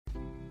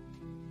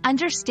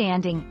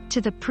understanding,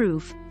 to the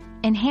proof,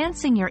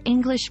 enhancing your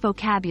English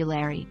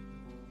vocabulary.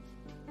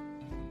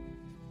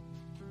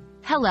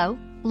 Hello,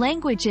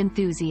 language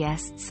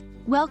enthusiasts.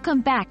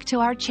 Welcome back to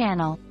our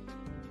channel.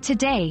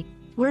 Today,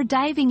 we're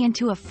diving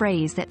into a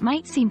phrase that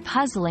might seem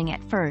puzzling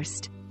at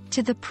first,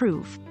 to the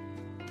proof.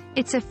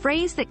 It's a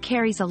phrase that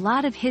carries a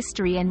lot of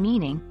history and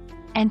meaning,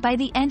 and by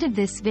the end of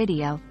this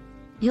video,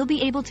 you'll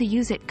be able to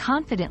use it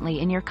confidently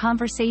in your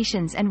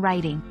conversations and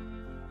writing.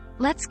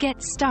 Let's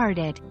get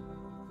started.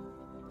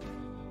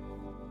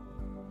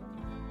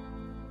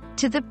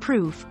 To the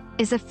proof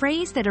is a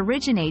phrase that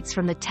originates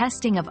from the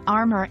testing of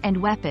armor and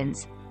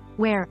weapons,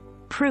 where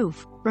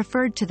proof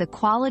referred to the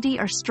quality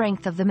or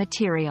strength of the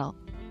material.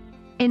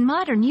 In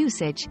modern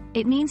usage,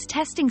 it means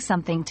testing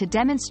something to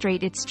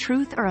demonstrate its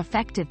truth or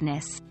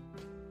effectiveness.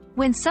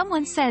 When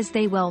someone says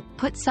they will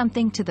put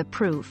something to the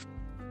proof,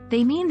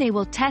 they mean they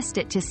will test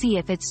it to see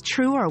if it's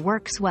true or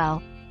works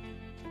well.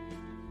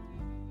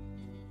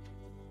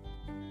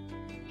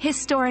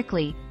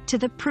 Historically, to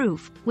the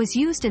proof was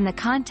used in the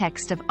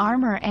context of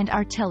armor and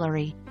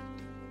artillery.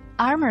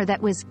 Armor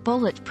that was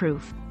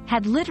bulletproof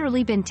had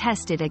literally been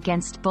tested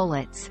against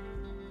bullets.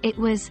 It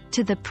was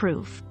to the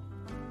proof.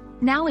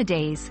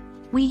 Nowadays,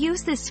 we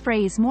use this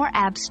phrase more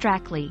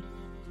abstractly,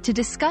 to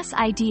discuss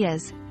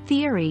ideas,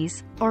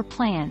 theories, or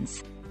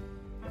plans.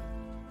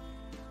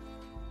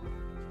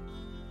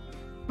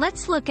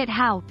 Let's look at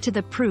how to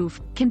the proof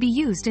can be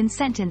used in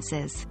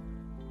sentences.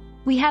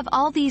 We have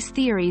all these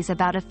theories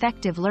about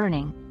effective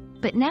learning,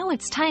 but now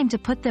it's time to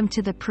put them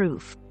to the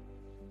proof.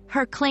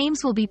 Her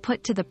claims will be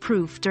put to the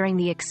proof during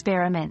the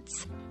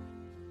experiments.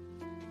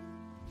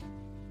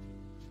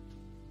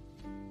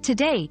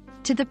 Today,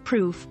 to the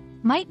proof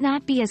might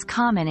not be as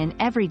common in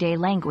everyday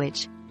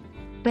language,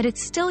 but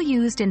it's still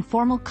used in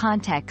formal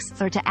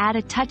contexts or to add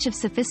a touch of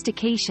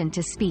sophistication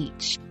to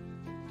speech.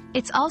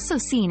 It's also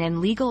seen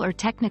in legal or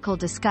technical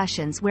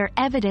discussions where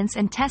evidence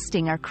and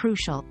testing are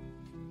crucial.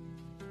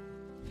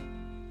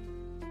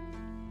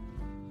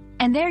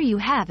 And there you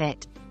have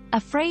it, a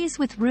phrase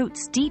with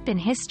roots deep in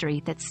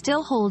history that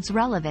still holds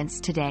relevance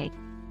today.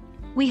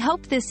 We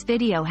hope this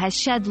video has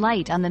shed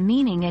light on the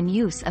meaning and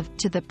use of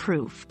to the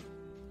proof.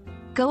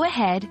 Go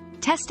ahead,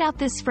 test out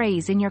this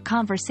phrase in your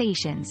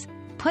conversations.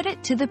 Put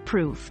it to the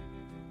proof.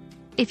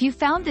 If you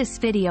found this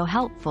video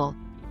helpful,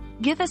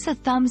 give us a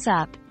thumbs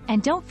up,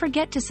 and don't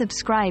forget to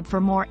subscribe for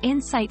more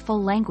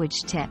insightful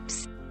language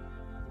tips.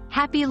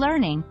 Happy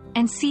learning,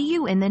 and see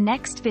you in the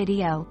next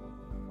video.